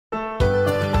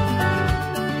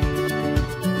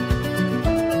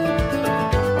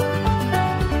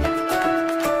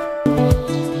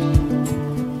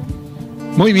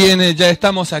Muy bien, ya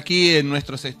estamos aquí en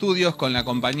nuestros estudios con la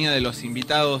compañía de los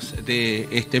invitados de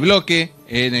este bloque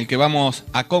en el que vamos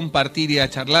a compartir y a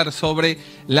charlar sobre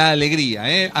la alegría.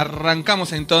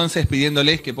 Arrancamos entonces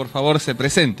pidiéndoles que por favor se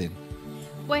presenten.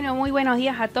 Bueno, muy buenos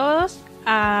días a todos,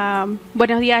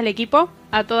 buenos días al equipo,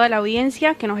 a toda la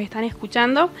audiencia que nos están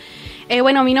escuchando.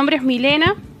 Bueno, mi nombre es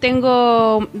Milena,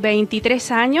 tengo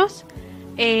 23 años.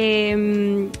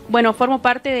 Bueno, formo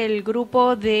parte del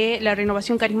grupo de la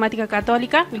Renovación Carismática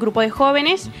Católica, el grupo de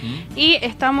jóvenes, y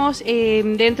estamos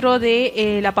dentro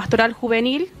de la pastoral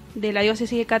juvenil de la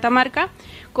diócesis de Catamarca,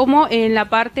 como en la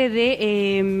parte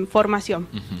de formación.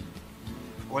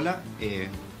 Hola,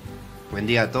 buen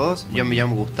día a todos. Yo me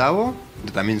llamo Gustavo,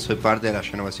 también soy parte de la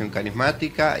Renovación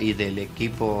Carismática y del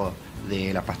equipo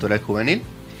de la pastoral juvenil.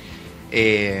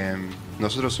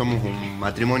 Nosotros somos un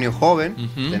matrimonio joven,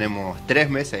 tenemos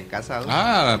 3 meses casados.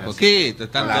 Ah, poquito,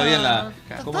 están todavía en la...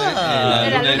 ¿Cómo es?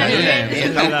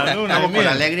 Estamos con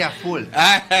la alegría full.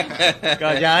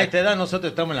 Ya a esta edad nosotros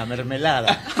estamos en la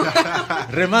mermelada.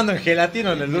 Remando en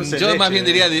gelatina en el dulce de leche. Yo más bien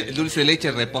diría el dulce de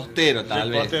leche repostero, tal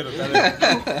vez. Pero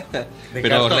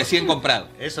cartón. recién comprado.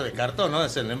 Eso de cartón, ¿no?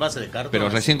 Es el envase de cartón. Pero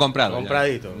recién comprado.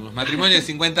 Compradito. Los matrimonios de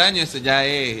 50 años eso ya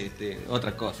es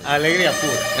otra cosa. Alegría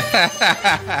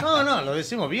pura. No, lo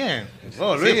decimos bien.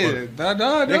 Oh, Luis, Sí,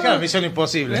 no. deja la misión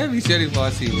imposible. Es misión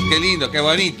imposible. Qué lindo, qué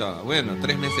bonito. Bueno,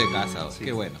 3 meses de casados. Sí,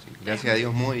 qué bueno. sí. Gracias a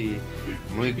Dios,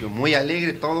 muy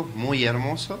alegre todos, muy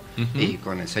hermoso. Y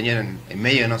con el Señor en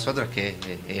medio de nosotros, que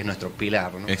es nuestro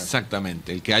pilar, ¿no?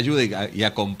 Exactamente, el que ayude y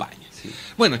acompañe. Sí.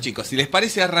 Bueno, chicos, si les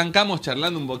parece, arrancamos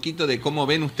charlando un poquito de cómo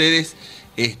ven ustedes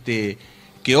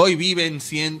que hoy viven,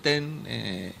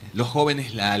 sienten los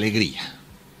jóvenes la alegría.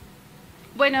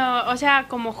 Bueno, o sea,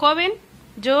 como joven,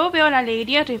 yo veo la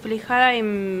alegría reflejada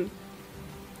en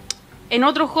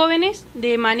otros jóvenes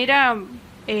de manera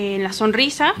en la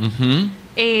sonrisa.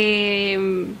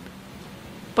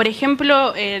 Por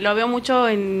ejemplo, lo veo mucho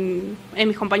en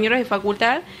mis compañeros de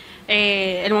facultad,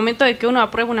 el momento de que uno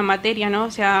aprueba una materia, ¿no?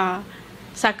 O sea,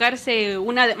 sacarse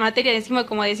una materia de encima,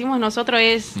 como decimos nosotros,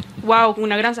 es wow,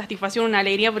 una gran satisfacción, una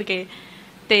alegría, porque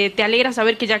te alegra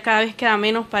saber que ya cada vez queda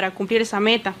menos para cumplir esa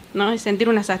meta, ¿no? Es sentir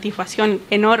una satisfacción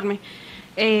enorme.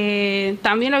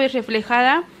 También lo veo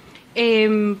reflejada,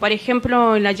 por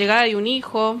ejemplo, en la llegada de un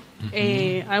hijo.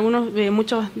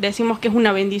 Muchos decimos que es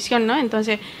una bendición, ¿no?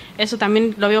 Entonces eso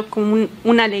también lo veo como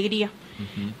una alegría.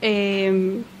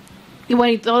 Y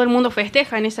bueno, y todo el mundo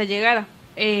festeja en esa llegada.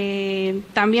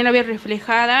 También la veo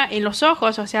reflejada en los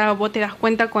ojos, o sea, vos te das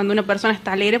cuenta cuando una persona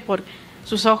está alegre por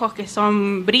sus ojos que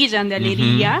brillan de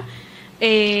alegría,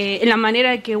 en la manera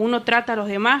de que uno trata a los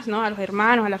demás, ¿no? A los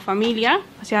hermanos, a la familia,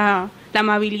 o sea, la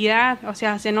amabilidad, o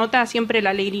sea, se nota siempre la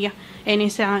alegría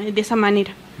de esa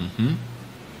manera.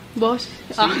 ¿Vos?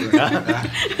 Sí.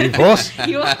 ¿Y vos?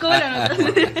 ¿Y vos cómo lo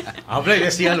notas? Habla y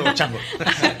decía algo, chango.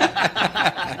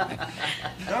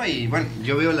 No, y bueno,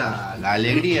 yo veo la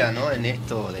alegría, ¿no? En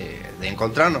esto de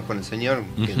encontrarnos con el Señor,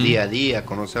 que día a día,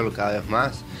 conocerlo cada vez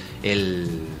más,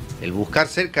 el buscar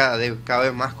ser cada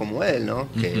vez más como Él, ¿no?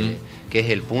 Que es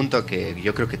el punto que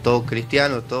yo creo que todo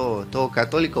cristiano, todo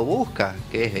católico busca,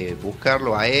 que es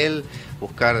buscarlo a Él,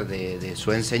 buscar de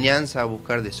su enseñanza,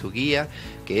 buscar de su guía,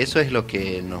 que eso es lo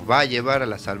que nos va a llevar a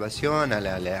la salvación, a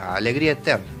la alegría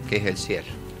eterna, que es el cielo.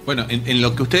 Bueno, en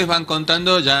lo que ustedes van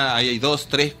contando ya hay 2,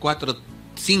 3, 4,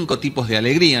 5 tipos de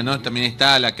alegría, ¿no? También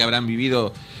está la que habrán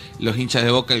vivido los hinchas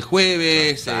de Boca el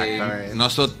jueves,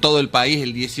 todo el país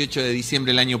el 18 de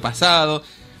diciembre del año pasado.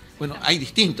 Bueno, hay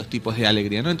distintos tipos de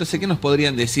alegría, ¿no? Entonces, ¿qué nos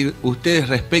podrían decir ustedes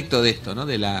respecto de esto, ¿no?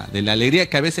 De la alegría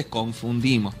que a veces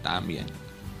confundimos también.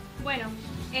 Bueno,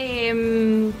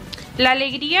 la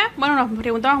alegría, bueno, nos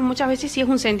preguntamos muchas veces si es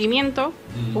un sentimiento,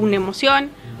 una emoción,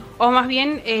 o más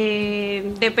bien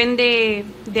depende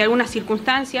de algunas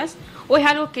circunstancias, o es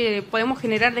algo que podemos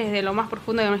generar desde lo más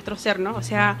profundo de nuestro ser, ¿no? O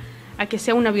sea, a que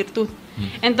sea una virtud.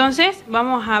 Entonces,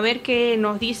 vamos a ver qué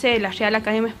nos dice la Real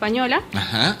Academia Española.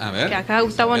 Ajá, a ver. Que acá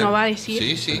Gustavo nos va a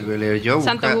decir. Sí.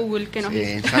 Santo Google, que nos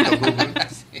dice. En Santo Google.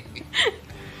 Sí.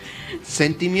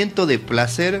 Sentimiento de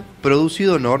placer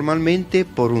producido normalmente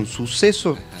por un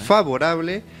suceso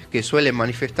favorable que suele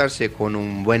manifestarse con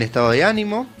un buen estado de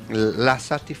ánimo, la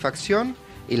satisfacción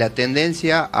y la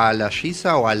tendencia a la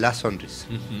risa o a la sonrisa.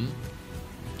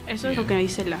 Eso es lo que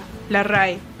dice la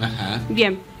RAE. Ajá.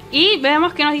 Bien. Y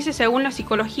veamos qué nos dice según la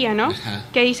psicología, ¿no?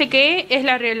 Que dice que es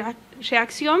la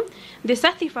reacción de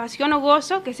satisfacción o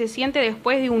gozo que se siente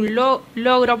después de un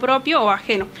logro propio o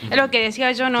ajeno. Es lo que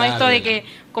decía yo, ¿no? Claro, esto de que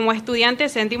como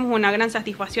estudiantes sentimos una gran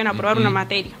satisfacción a aprobar una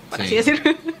materia, por así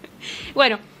decirlo.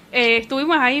 Bueno,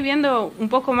 estuvimos ahí viendo un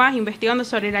poco más, investigando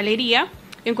sobre la alegría.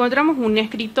 encontramos un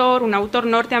escritor, un autor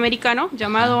norteamericano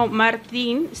llamado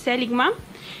Martin Seligman,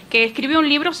 que escribió un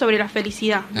libro sobre la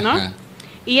felicidad, ¿no? Ajá.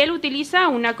 Y él utiliza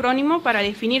un acrónimo para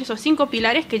definir esos 5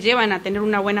 pilares que llevan a tener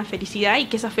una buena felicidad y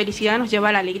que esa felicidad nos lleva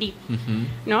a la alegría,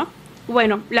 ¿no?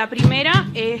 Bueno, la primera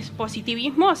es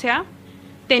positivismo, o sea,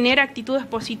 tener actitudes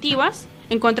positivas,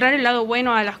 encontrar el lado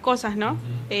bueno a las cosas, ¿no?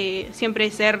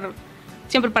 Siempre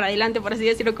para adelante, por así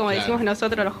decirlo, como decimos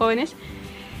nosotros los jóvenes,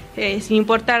 sin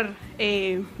importar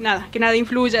nada, que nada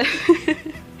influya.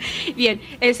 Bien,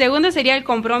 el segundo sería el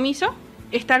compromiso,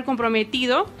 estar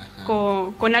comprometido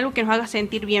con algo que nos haga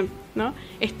sentir bien, ¿no?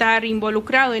 Estar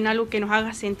involucrado en algo que nos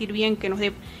haga sentir bien, que nos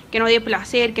dé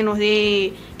placer, que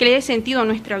le dé sentido a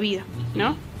nuestra vida,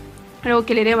 ¿no? Algo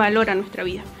que le dé valor a nuestra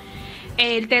vida.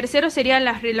 El tercero serían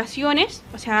las relaciones,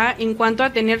 o sea, en cuanto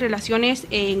a tener relaciones,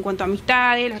 en cuanto a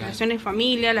amistades, las relaciones de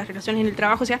familia, las relaciones en el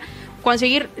trabajo, o sea,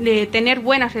 conseguir tener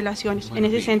buenas relaciones en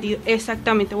ese sentido,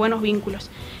 exactamente, buenos vínculos,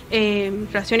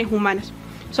 relaciones humanas,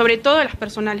 sobre todo las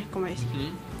personales, como decía,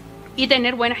 y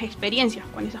tener buenas experiencias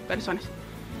con esas personas.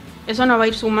 Eso nos va a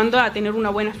ir sumando a tener una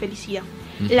buena felicidad.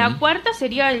 La cuarta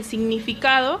sería el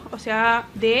significado, o sea,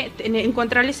 de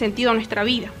encontrarle sentido a nuestra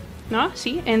vida, ¿no?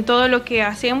 ¿Sí? En todo lo que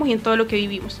hacemos y en todo lo que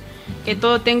vivimos. Que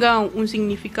todo tenga un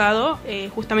significado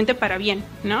justamente para bien,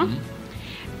 ¿no?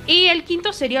 Y el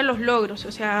quinto serían los logros,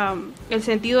 o sea, el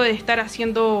sentido de estar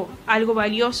haciendo algo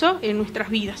valioso en nuestras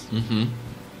vidas.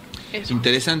 Es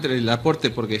interesante el aporte,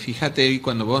 porque fíjate,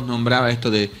 cuando vos nombrabas esto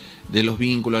de los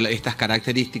vínculos, estas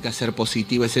características, ser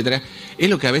positivo, etcétera, es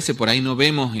lo que a veces por ahí no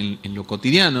vemos en lo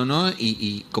cotidiano, ¿no?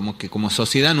 Y como que como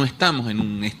sociedad no estamos en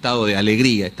un estado de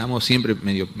alegría, estamos siempre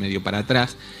medio para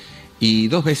atrás. Y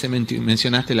 2 veces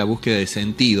mencionaste la búsqueda de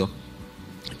sentido.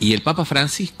 Y el Papa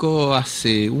Francisco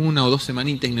hace 1 o 2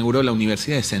 semanitas inauguró la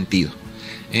Universidad de Sentido,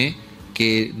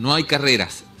 que no hay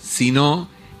carreras, sino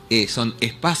son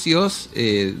espacios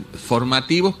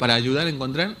formativos para ayudar a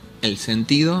encontrar el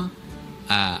sentido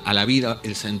a la vida,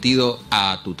 el sentido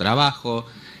a tu trabajo,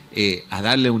 a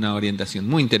darle una orientación.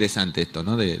 Muy interesante esto,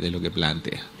 ¿no? De lo que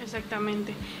plantea.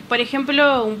 Exactamente. Por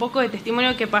ejemplo, un poco de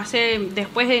testimonio que pasé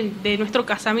después de nuestro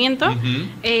casamiento.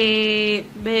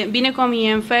 Vine con mi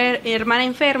hermana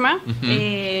enferma,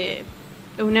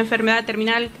 una enfermedad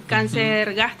terminal,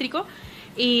 cáncer gástrico,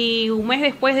 y un mes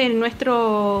después de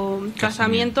nuestro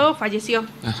casamiento falleció.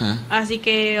 Así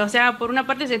que, o sea, por una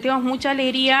parte sentimos mucha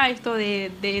alegría esto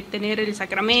de tener el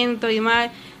sacramento y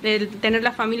demás, de tener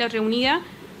la familia reunida,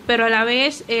 pero a la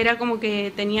vez era como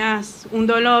que tenías un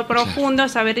dolor profundo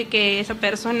saber que esa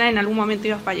persona en algún momento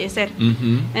iba a fallecer.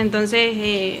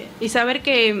 Entonces, y saber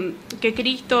que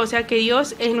Cristo, o sea, que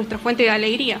Dios es nuestra fuente de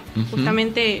alegría,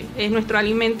 justamente es nuestro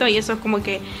alimento, y eso es como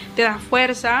que te da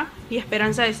fuerza y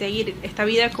esperanza de seguir esta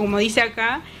vida, como dice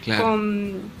acá,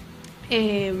 con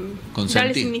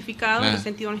darle significado y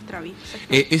sentido a nuestra vida.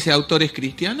 ¿Ese autor es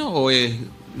cristiano o es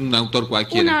un autor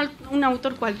cualquiera? Un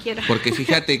autor cualquiera. Porque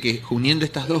fíjate que uniendo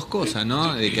estas dos cosas,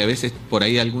 ¿no? De que a veces por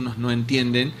ahí algunos no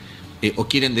entienden o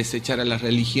quieren desechar a la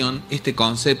religión, este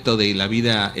concepto de la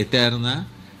vida eterna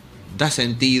da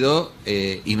sentido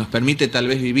y nos permite tal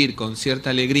vez vivir con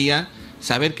cierta alegría,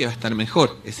 saber que va a estar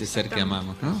mejor ese ser que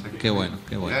amamos, ¿no? Qué bueno,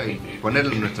 qué bueno. Claro, y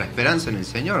poner nuestra esperanza en el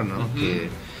Señor, ¿no?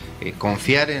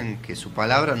 Confiar en que su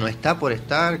palabra no está por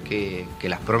estar, que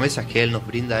las promesas que Él nos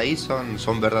brinda ahí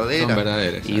son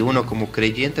verdaderas. Y uno como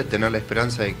creyente tener la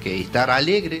esperanza de que estar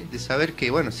alegre, de saber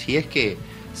que, bueno, si es que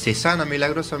se sana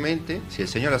milagrosamente, si el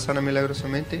Señor la sana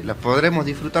milagrosamente, la podremos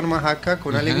disfrutar más acá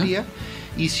con alegría,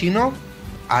 y si no,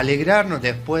 alegrarnos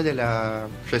después de la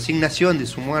resignación de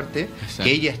su muerte,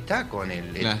 que ella está con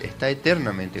Él, está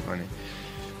eternamente con Él.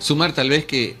 Sumar tal vez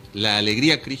que la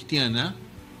alegría cristiana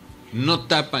no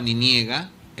tapa ni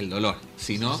niega el dolor,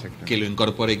 sino que lo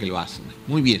incorpora y que lo asume.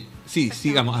 Muy bien. Sí,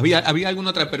 sigamos. ¿Había alguna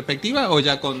otra perspectiva o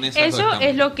ya con eso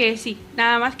es lo que sí,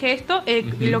 nada más que esto es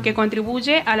lo que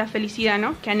contribuye a la felicidad,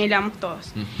 ¿no? Que anhelamos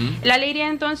todos. La alegría,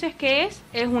 entonces, ¿qué es?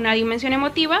 Es una dimensión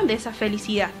emotiva de esa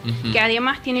felicidad, que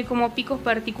además tiene como picos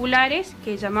particulares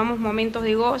que llamamos momentos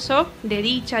de gozo, de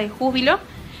dicha, de júbilo,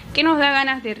 que nos da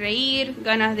ganas de reír,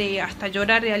 ganas de hasta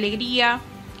llorar de alegría.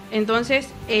 Entonces,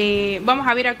 vamos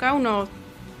a ver acá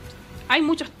hay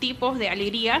muchos tipos de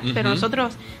alegría, pero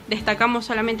nosotros destacamos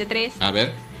solamente 3. A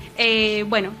ver.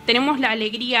 Bueno, tenemos la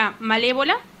alegría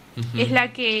malévola, es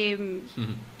la que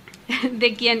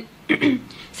de quien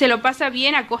se lo pasa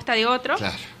bien a costa de otro,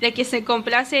 de que se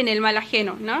complace en el mal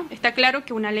ajeno, ¿no? Está claro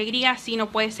que una alegría así no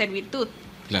puede ser virtud.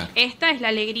 Esta es la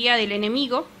alegría del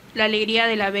enemigo, la alegría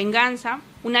de la venganza,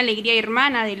 una alegría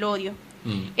hermana del odio.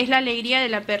 Es la alegría de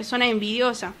la persona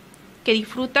envidiosa, que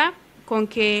disfruta con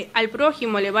que al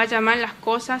prójimo le vaya mal las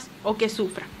cosas o que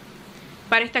sufra.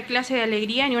 Para esta clase de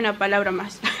alegría ni una palabra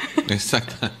más.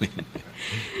 Exactamente.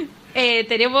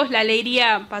 Tenemos la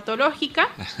alegría patológica.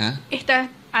 Ajá. Esta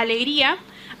alegría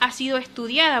ha sido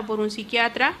estudiada por un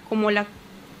psiquiatra como la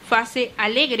fase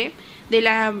alegre de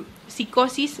la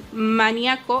psicosis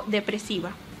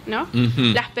maníaco-depresiva, ¿no?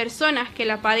 Las personas que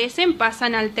la padecen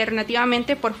pasan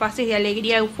alternativamente por fases de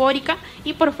alegría eufórica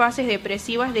y por fases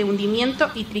depresivas de hundimiento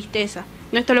y tristeza.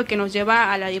 No, esto es lo que nos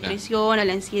lleva a la depresión, a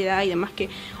la ansiedad y demás, que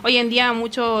hoy en día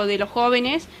muchos de los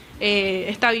jóvenes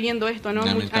está viviendo esto, ¿no?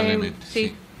 Lamentablemente,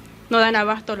 sí. No dan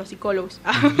abasto a los psicólogos.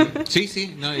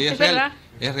 Sí, no, y es real. Verdad.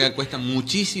 Es real, cuesta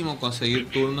muchísimo conseguir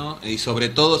turno, y sobre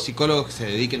todo psicólogos que se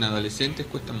dediquen a adolescentes,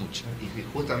 cuesta mucho. Y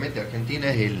justamente Argentina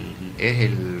es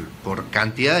el por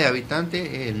cantidad de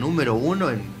habitantes, es el número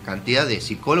 1 en cantidad de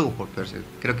psicólogos por persona.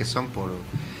 Creo que son por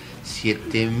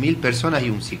 7.000 personas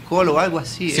y un psicólogo, algo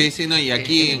así. Sí, no, y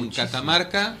aquí en muchísimo.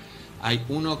 Catamarca hay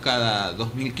uno cada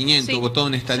 2.500, sí, hubo toda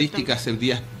una estadística hace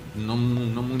días no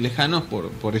muy lejanos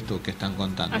por esto que están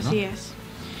contando, ¿no? Así es.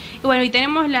 Y bueno, y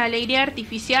tenemos la alegría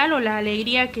artificial, o la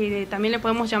alegría que también le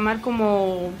podemos llamar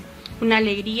como una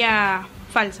alegría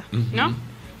falsa, ¿no?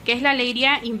 Que es la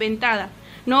alegría inventada,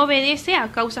 no obedece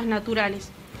a causas naturales.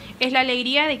 Es la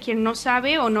alegría de quien no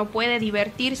sabe o no puede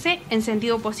divertirse en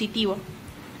sentido positivo.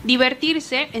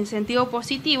 Divertirse en sentido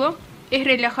positivo es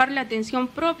relajar la atención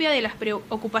propia de las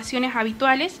preocupaciones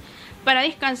habituales para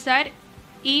descansar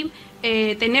y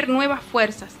tener nuevas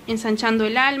fuerzas, ensanchando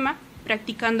el alma,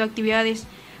 practicando actividades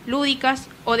lúdicas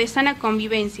o de sana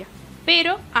convivencia,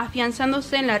 pero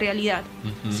afianzándose en la realidad,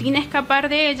 sin escapar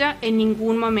de ella en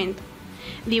ningún momento.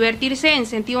 Divertirse en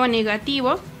sentido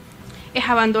negativo es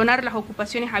abandonar las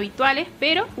ocupaciones habituales,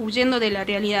 pero huyendo de la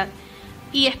realidad,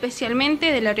 y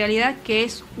especialmente de la realidad que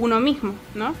es uno mismo,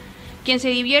 ¿no? Quien se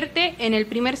divierte en el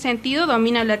primer sentido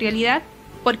domina la realidad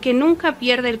porque nunca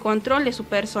pierde el control de su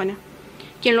persona.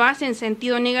 Quien lo hace en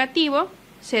sentido negativo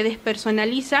se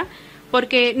despersonaliza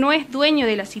porque no es dueño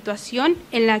de la situación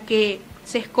en la que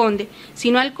se esconde,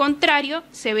 sino al contrario,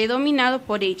 se ve dominado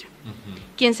por ella.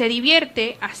 Quien se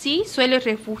divierte así suele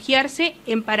refugiarse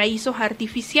en paraísos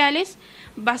artificiales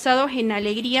basados en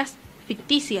alegrías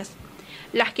ficticias,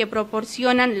 las que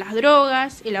proporcionan las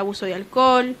drogas, el abuso de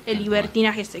alcohol, el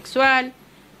libertinaje sexual,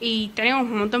 y tenemos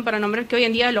un montón para nombrar que hoy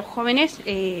en día los jóvenes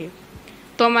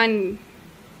toman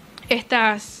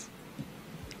esta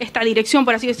dirección,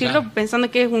 por así decirlo, pensando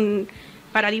que es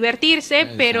para divertirse.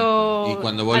 Exacto. Pero y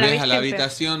cuando volvés a la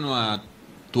habitación o a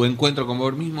tu encuentro con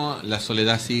vos mismo, la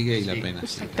soledad sigue y la pena.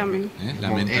 Exactamente.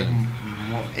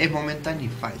 Es momentáneo y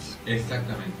falso.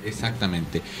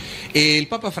 Exactamente. El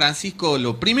Papa Francisco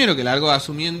lo primero que largó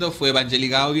asumiendo fue Evangelii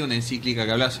Gaudium, una encíclica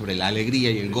que habla sobre la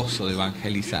alegría y el gozo de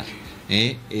evangelizar.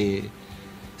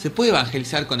 Se puede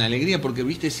evangelizar con alegría porque,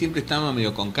 viste, siempre estamos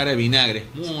medio con cara de vinagre.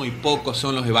 Muy pocos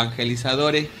son los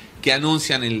evangelizadores que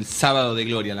anuncian el sábado de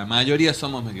gloria. La mayoría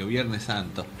somos medio Viernes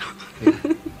Santo.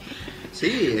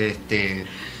 Sí,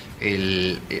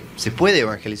 se puede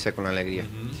evangelizar con alegría.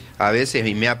 A veces,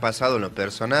 y me ha pasado en lo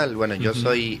personal, bueno, yo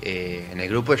soy en el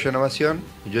grupo de renovación,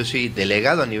 yo soy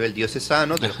delegado a nivel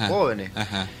diocesano de los jóvenes.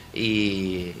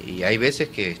 Y hay veces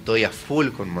que estoy a full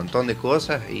con un montón de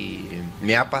cosas y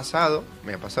me ha pasado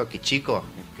que chicos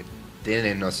que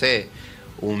tienen, no sé,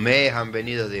 un mes, han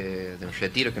venido de un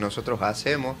retiro que nosotros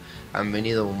hacemos, han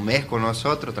venido un mes con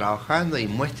nosotros trabajando y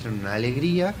muestran una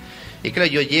alegría. Y claro,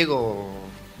 yo llego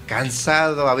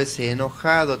cansado, a veces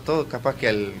enojado, todo, capaz que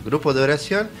al grupo de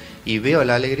oración, y veo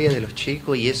la alegría de los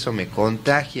chicos y eso me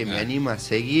contagia, me anima a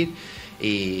seguir.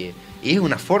 Y es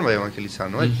una forma de evangelizar,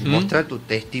 ¿no? Mostrar tu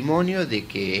testimonio de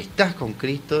que estás con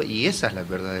Cristo, y esa es la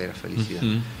verdadera felicidad.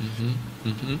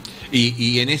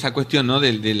 Y en esa cuestión, ¿no?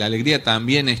 de la alegría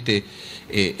también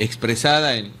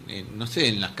expresada en, no sé,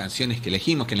 en las canciones que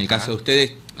elegimos, que en el caso de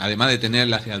ustedes, además de tener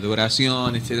las de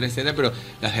adoración, etcétera, pero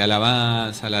las de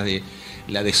alabanza, la de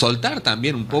soltar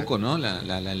también un poco, ¿no?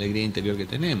 La alegría interior que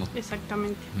tenemos.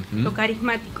 Exactamente. Lo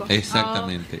carismático.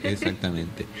 Exactamente.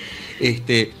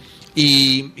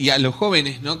 Y a los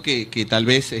jóvenes, ¿no? que tal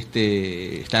vez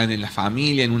están en la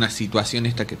familia, en una situación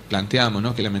esta que planteamos,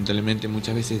 ¿no? Que lamentablemente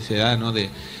muchas veces se da, ¿no? de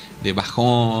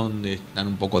bajón, de estar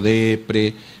un poco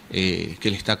depre, que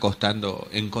le está costando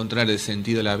encontrar el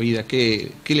sentido de la vida.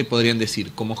 ¿Qué le podrían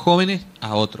decir como jóvenes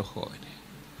a otros jóvenes?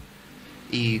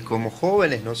 Y como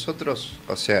jóvenes nosotros,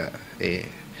 o sea,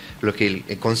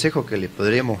 el consejo que les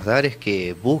podremos dar es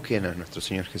que busquen a nuestro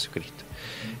Señor Jesucristo.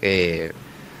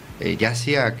 Ya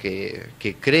sea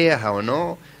que creas o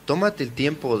no, tómate el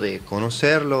tiempo de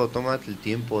conocerlo, tómate el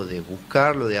tiempo de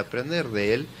buscarlo, de aprender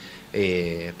de Él,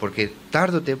 porque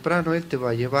tarde o temprano Él te va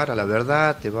a llevar a la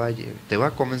verdad, te va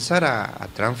a comenzar a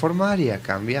transformar y a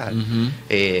cambiar.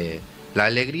 La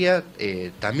alegría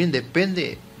también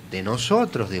depende de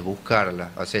nosotros de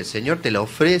buscarla. O sea, el Señor te la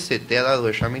ofrece, te ha dado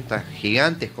herramientas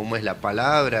gigantes como es la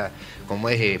palabra, como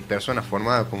es personas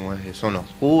formadas, como son los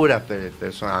curas,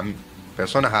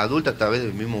 personas adultas a través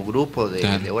del mismo grupo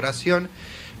de oración,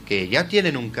 que ya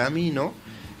tienen un camino.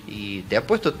 Y te ha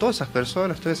puesto todas esas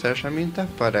personas, todas esas herramientas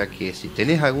para que si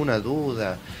tenés alguna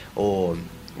duda o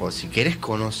si querés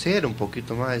conocer un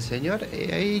poquito más del Señor,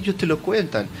 ahí ellos te lo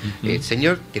cuentan. El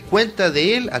Señor te cuenta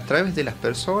de Él a través de las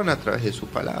personas, a través de su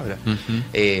palabra.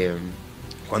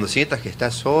 Cuando sientas que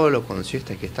estás solo, cuando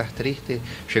sientas que estás triste,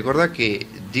 recuerda que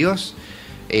Dios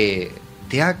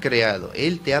te ha creado,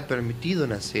 Él te ha permitido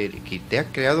nacer, que te ha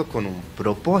creado con un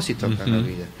propósito acá en la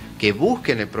vida. Que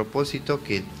busquen el propósito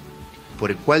por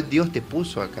el cual Dios te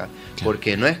puso acá,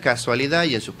 porque no es casualidad,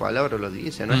 y en su palabra lo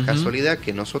dice, no es casualidad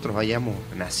que nosotros hayamos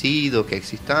nacido, que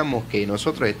existamos, que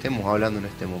nosotros estemos hablando en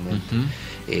este momento.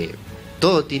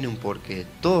 Todo tiene un porqué,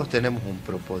 todos tenemos un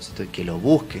propósito, y que lo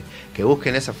busquen, que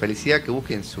busquen esa felicidad, que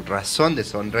busquen su razón de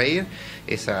sonreír,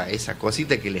 esa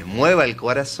cosita que les mueva el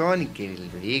corazón y que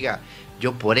les diga,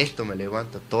 yo por esto me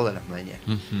levanto todas las mañanas.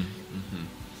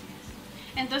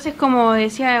 Entonces, como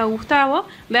decía Gustavo,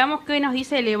 veamos qué nos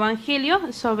dice el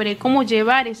Evangelio sobre cómo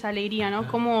llevar esa alegría, ¿no?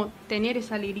 Cómo tener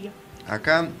esa alegría.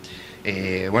 Acá,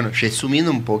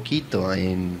 resumiendo un poquito,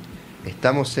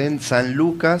 estamos en San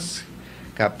Lucas,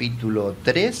 capítulo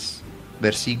 3,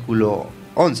 versículo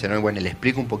 11, ¿no? Bueno, le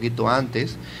explico un poquito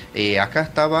antes. Acá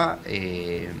estaba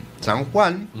San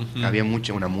Juan, había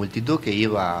una multitud que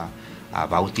iba a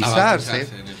bautizarse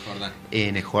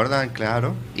en el Jordán,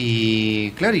 claro.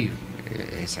 Y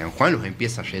San Juan los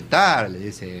empieza a retar, le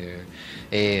dice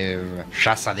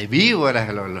raza de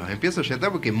víboras, los empieza a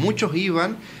retar porque muchos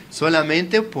iban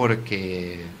solamente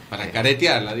porque... Para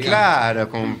caretearla, digamos. Claro,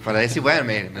 como para decir, bueno,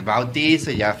 me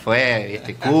bautizo, ya fue,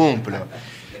 cumplo.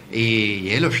 Y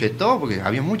él los retó porque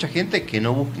había mucha gente que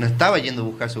no estaba yendo a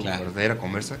buscar su verdadera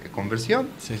conversión.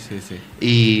 Sí.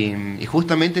 Y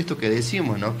justamente esto que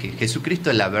decimos, ¿no? Que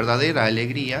Jesucristo es la verdadera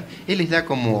alegría. Él les da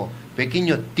como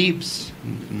pequeños tips,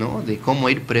 ¿no? De cómo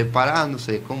ir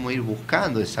preparándose, de cómo ir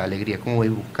buscando esa alegría, cómo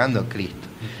ir buscando a Cristo.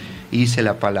 Y dice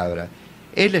la palabra,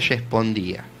 Él les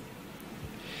respondía,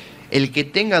 el que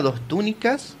tenga 2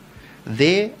 túnicas,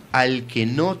 dé al que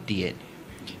no tiene.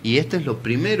 Y esto es lo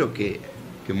primero que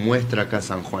muestra acá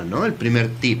San Juan, ¿no? El primer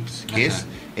tips, que es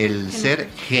el ser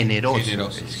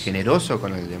generoso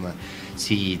con el demás.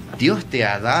 Si Dios te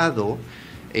ha dado,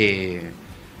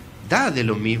 da de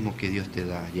lo mismo que Dios te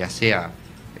da, ya sea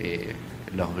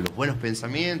los buenos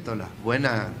pensamientos, el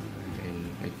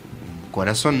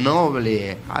corazón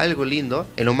noble, algo lindo.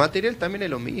 En lo material también es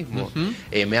lo mismo.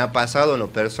 Me ha pasado en lo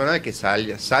personal que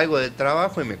salgo del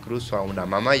trabajo y me cruzo a una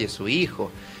mamá y a su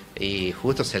hijo, y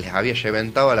justo se les había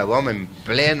reventado la goma en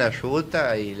plena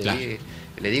ruta, y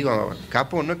le digo,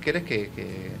 capo, ¿no querés que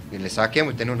le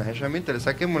saquemos, y tener unas herramientas, le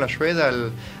saquemos la rueda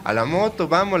a la moto,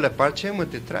 vamos, la parchemos y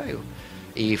te traigo?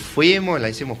 Y fuimos, la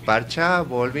hicimos parchar,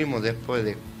 volvimos después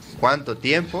de cuánto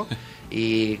tiempo,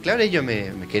 y claro, ellos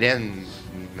me querían,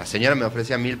 la señora me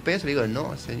ofrecía 1.000 pesos, le digo,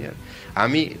 no, señor, a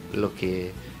mí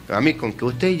con que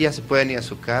usted ya se pueda ir a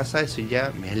su casa, eso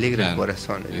ya me alegra el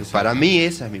corazón. Para mí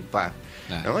esa es mi paz.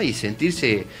 ¿No? Y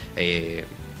sentirse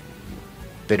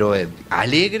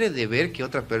alegre de ver que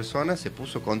otra persona se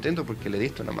puso contento porque le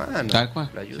diste una mano, la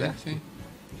ayudaste.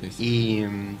 Sí.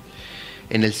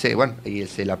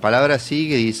 Y la palabra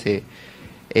sigue, dice,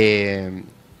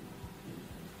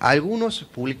 algunos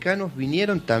publicanos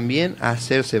vinieron también a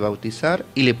hacerse bautizar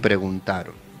y le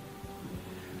preguntaron,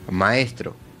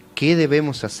 Maestro, ¿qué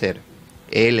debemos hacer?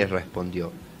 Él les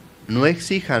respondió, no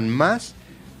exijan más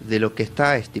de lo que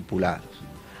está estipulado.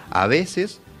 A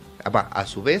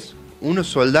su vez, unos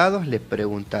soldados le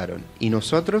preguntaron, ¿y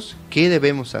nosotros qué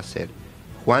debemos hacer?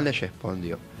 Juan les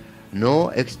respondió,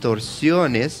 no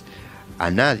extorsiones a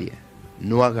nadie,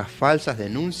 no hagas falsas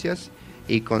denuncias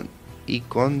y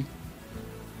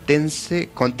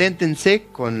conténtense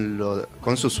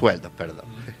con sus sueldos, perdón.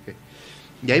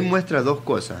 Y ahí muestra 2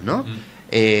 cosas, ¿no?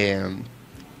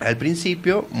 Al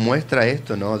principio muestra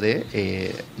esto, ¿no?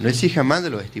 No exijan más de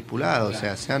lo estipulado, o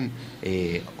sea, sean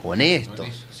honestos,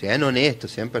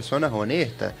 sean personas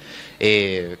honestas.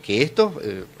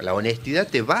 La honestidad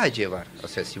te va a llevar, o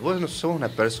sea, si vos no sos una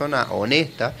persona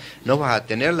honesta, no vas a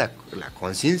tener la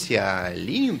conciencia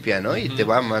limpia, ¿no? Y te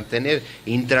va a mantener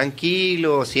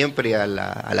intranquilo, siempre a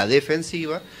la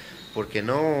defensiva, porque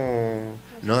no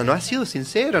has sido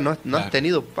sincero, no has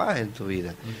tenido paz en tu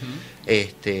vida.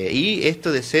 Y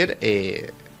esto de ser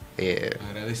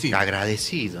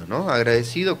agradecido, ¿no?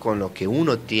 Agradecido con lo que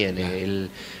uno tiene, el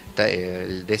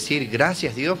decir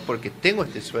gracias Dios porque tengo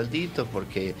este sueldito,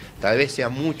 porque tal vez sea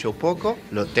mucho o poco,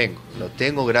 lo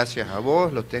tengo gracias a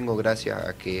vos, lo tengo gracias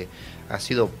a que ha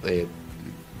sido,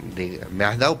 me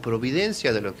has dado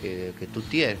providencia de lo que tú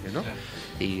tienes, ¿no?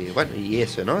 Y bueno, y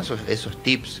eso, ¿no? Esos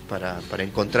tips para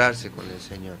encontrarse con el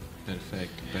Señor.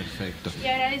 Perfecto. Y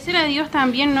agradecer a Dios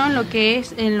también, ¿no? En lo que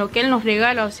Él nos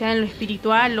regala, o sea, en lo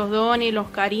espiritual, los dones, los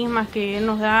carismas que Él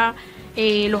nos da,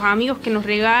 los amigos que nos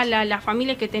regala, la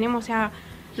familia que tenemos, o sea,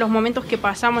 los momentos que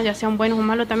pasamos, ya sean buenos o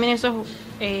malos, también eso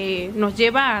nos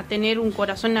lleva a tener un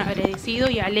corazón agradecido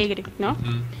y alegre, ¿no?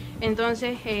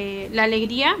 Entonces, la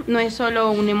alegría no es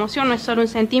solo una emoción, no es solo un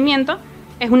sentimiento,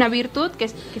 es una virtud que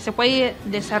se puede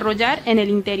desarrollar en el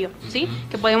interior, ¿sí?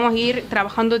 Que podemos ir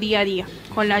trabajando día a día,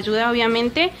 con la ayuda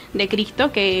obviamente de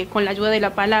Cristo, que con la ayuda de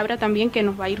la palabra también, que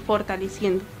nos va a ir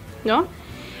fortaleciendo, ¿no?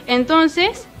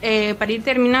 Entonces, para ir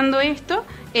terminando esto,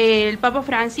 el Papa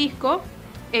Francisco,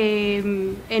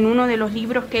 en uno de los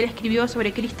libros que él escribió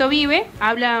sobre Cristo vive,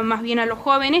 habla más bien a los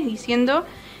jóvenes diciendo,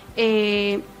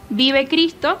 vive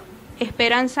Cristo,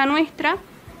 esperanza nuestra,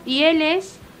 y Él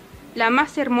es la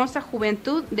más hermosa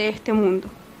juventud de este mundo,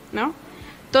 ¿no?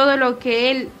 Todo lo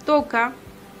que Él toca,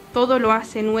 todo lo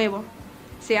hace nuevo,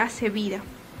 se hace vida.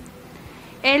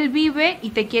 Él vive y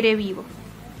te quiere vivo,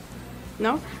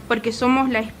 ¿no? Porque somos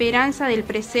la esperanza del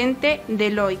presente,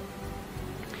 del hoy.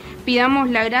 Pidamos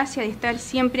la gracia de estar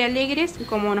siempre alegres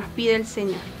como nos pide el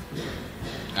Señor.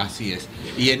 Así es.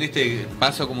 Y en este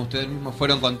paso, como ustedes mismos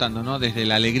fueron contando, ¿no? Desde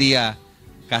la alegría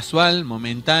casual,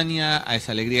 momentánea, a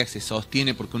esa alegría que se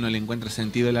sostiene porque uno le encuentra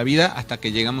sentido a la vida, hasta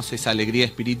que llegamos a esa alegría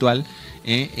espiritual,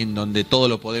 en donde todo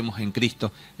lo podemos en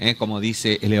Cristo, como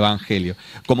dice el Evangelio.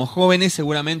 Como jóvenes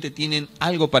seguramente tienen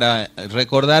algo para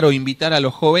recordar o invitar a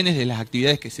los jóvenes de las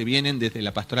actividades que se vienen desde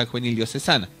la Pastoral Juvenil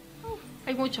Diocesana.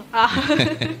 Hay mucho.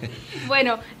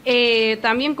 Bueno,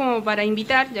 también como para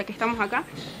invitar, ya que estamos acá,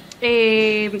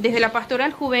 desde la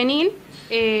Pastoral Juvenil,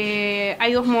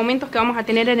 hay dos momentos que vamos a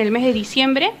tener en el mes de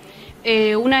diciembre.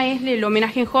 Una es el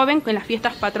homenaje en joven con las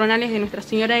fiestas patronales de Nuestra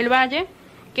Señora del Valle,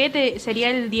 que sería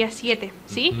el día 7,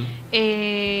 ¿sí?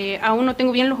 Aún no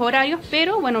tengo bien los horarios,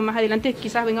 pero bueno, más adelante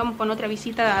quizás vengamos con otra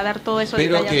visita a dar todo eso.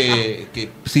 Pero que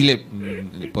sí le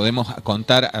podemos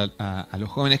contar a los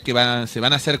jóvenes que se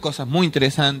van a hacer cosas muy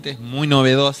interesantes, muy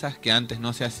novedosas, que antes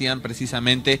no se hacían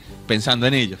precisamente pensando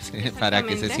en ellos, para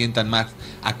que se sientan más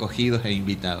acogidos e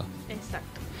invitados. Exacto.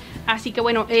 Así que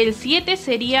bueno, el 7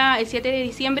 sería, el 7 de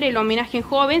diciembre, el homenaje en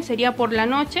joven sería por la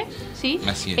noche, ¿sí?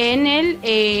 Así es. En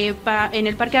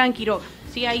el Parque Adán Quiroga,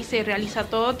 ¿sí? Ahí se realiza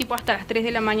todo, tipo hasta las 3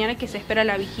 de la mañana que se espera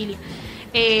la vigilia.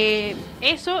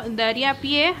 Eso daría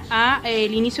pie a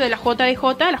el inicio de la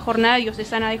JDJ, la Jornada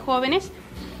Diocesana de Jóvenes,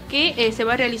 que se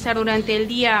va a realizar durante el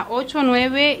día 8,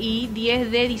 9 y 10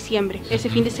 de diciembre, ese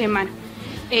fin de semana.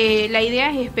 La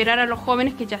idea es esperar a los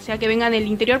jóvenes que ya sea que vengan del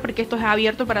interior, porque esto es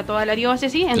abierto para toda la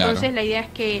diócesis, entonces claro, la idea es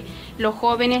que los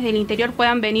jóvenes del interior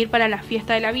puedan venir para la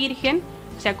fiesta de la Virgen,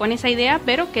 o sea, con esa idea,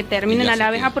 pero que terminen a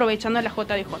la vez aprovechando la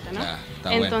JDJ, ¿no?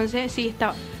 Entonces,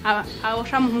 bueno, sí,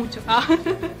 ahorramos mucho.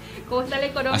 ¿Cómo está la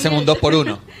economía? Hacemos un 2 por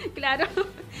 1. Claro.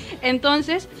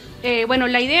 Entonces, bueno,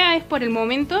 la idea es por el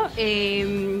momento,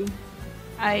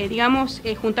 digamos,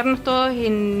 juntarnos todos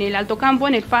en el Alto Campo,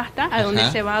 en el Fasta, a donde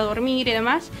se va a dormir y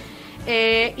demás,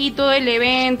 y todo el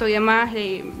evento y demás,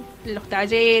 los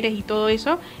talleres y todo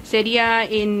eso, sería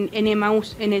en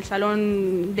Emaús, en el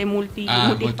salón de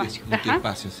multiespacio.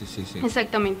 Multiespacio, sí.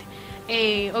 Exactamente.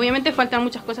 Obviamente faltan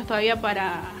muchas cosas todavía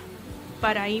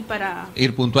para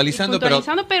ir puntualizando,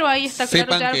 pero ahí está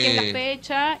claro que es la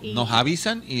fecha. Y nos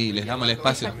avisan y les damos el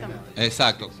espacio.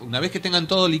 Exacto. Una vez que tengan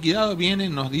todo liquidado,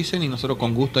 vienen, nos dicen y nosotros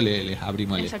con gusto les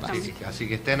abrimos el espacio. Así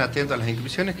que estén atentos a las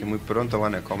inscripciones que muy pronto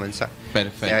van a comenzar.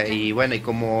 Perfecto. Y bueno, y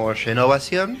como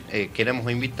renovación,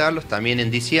 queremos invitarlos también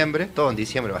en diciembre, todo en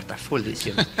diciembre, va a estar full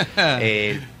diciembre.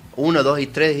 1, 2 y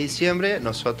 3 de diciembre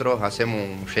nosotros hacemos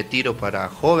un retiro para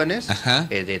jóvenes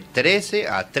de 13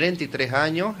 a 33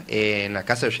 años en la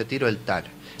Casa del Retiro del TAR.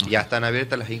 Ya están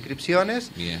abiertas las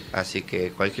inscripciones, así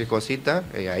que cualquier cosita,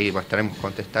 ahí estaremos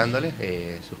contestándoles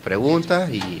sus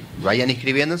preguntas y vayan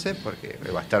inscribiéndose porque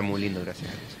va a estar muy lindo, gracias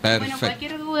a Dios. Perfecto. Bueno,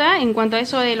 cualquier duda en cuanto a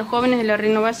eso de los jóvenes de la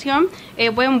renovación,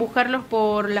 pueden buscarlos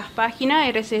por las páginas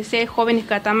RCC Jóvenes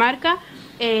Catamarca,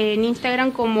 en Instagram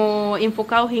como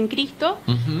Enfocados en Cristo,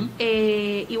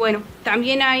 y bueno,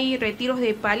 también hay retiros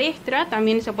de palestra,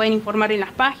 también se pueden informar en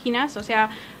las páginas, o sea,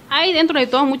 hay dentro de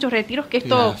todos muchos retiros que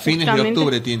esto fines de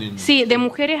octubre tienen. Sí, de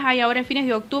mujeres hay ahora en fines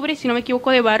de octubre, si no me equivoco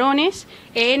de varones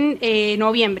en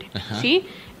noviembre, ¿sí?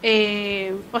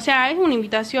 O sea, es una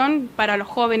invitación para los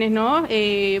jóvenes, ¿no?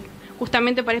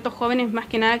 Justamente para estos jóvenes más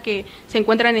que nada que se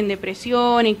encuentran en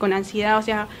depresión y con ansiedad, o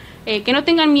sea, que no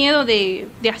tengan miedo de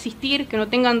asistir, que no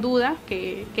tengan dudas,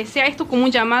 que sea esto como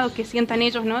un llamado que sientan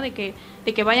ellos, ¿no? De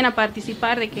que vayan a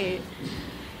participar, de que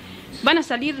van a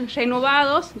salir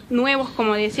renovados, nuevos,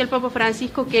 como decía el Papa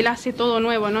Francisco, que Él hace todo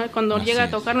nuevo, ¿no? Cuando Así llega a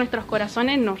es. tocar nuestros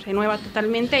corazones nos renueva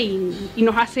totalmente y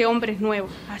nos hace hombres nuevos.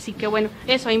 Así que bueno,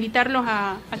 eso, a invitarlos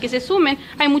a que se sumen.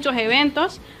 Hay muchos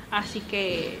eventos, así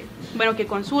que bueno, que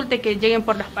consulten, que lleguen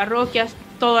por las parroquias,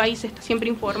 todo ahí se está siempre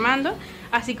informando.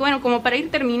 Así que bueno, como para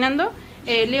ir terminando,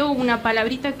 leo una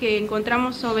palabrita que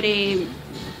encontramos sobre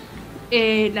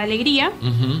la alegría,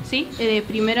 ¿sí?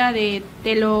 Primera de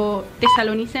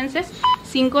Tesalonicenses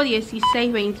 5,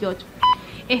 16, 28.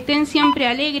 Estén siempre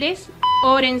alegres,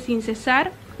 oren sin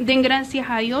cesar, den gracias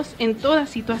a Dios en toda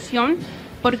situación,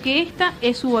 porque esta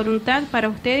es su voluntad para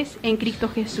ustedes en Cristo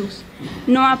Jesús.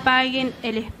 No apaguen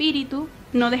el espíritu,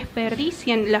 no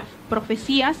desperdicien las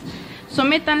profecías,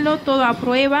 sométanlo todo a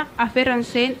prueba,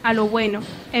 aférranse a lo bueno,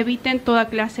 eviten toda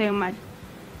clase de mal.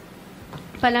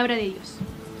 Palabra de Dios.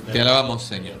 Te alabamos,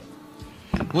 Señor.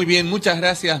 Muy bien, muchas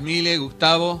gracias, Mile,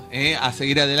 Gustavo, a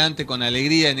seguir adelante con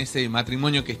alegría en ese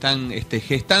matrimonio que están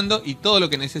gestando, y todo lo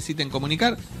que necesiten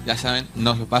comunicar, ya saben,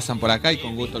 nos lo pasan por acá y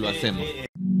con gusto lo hacemos.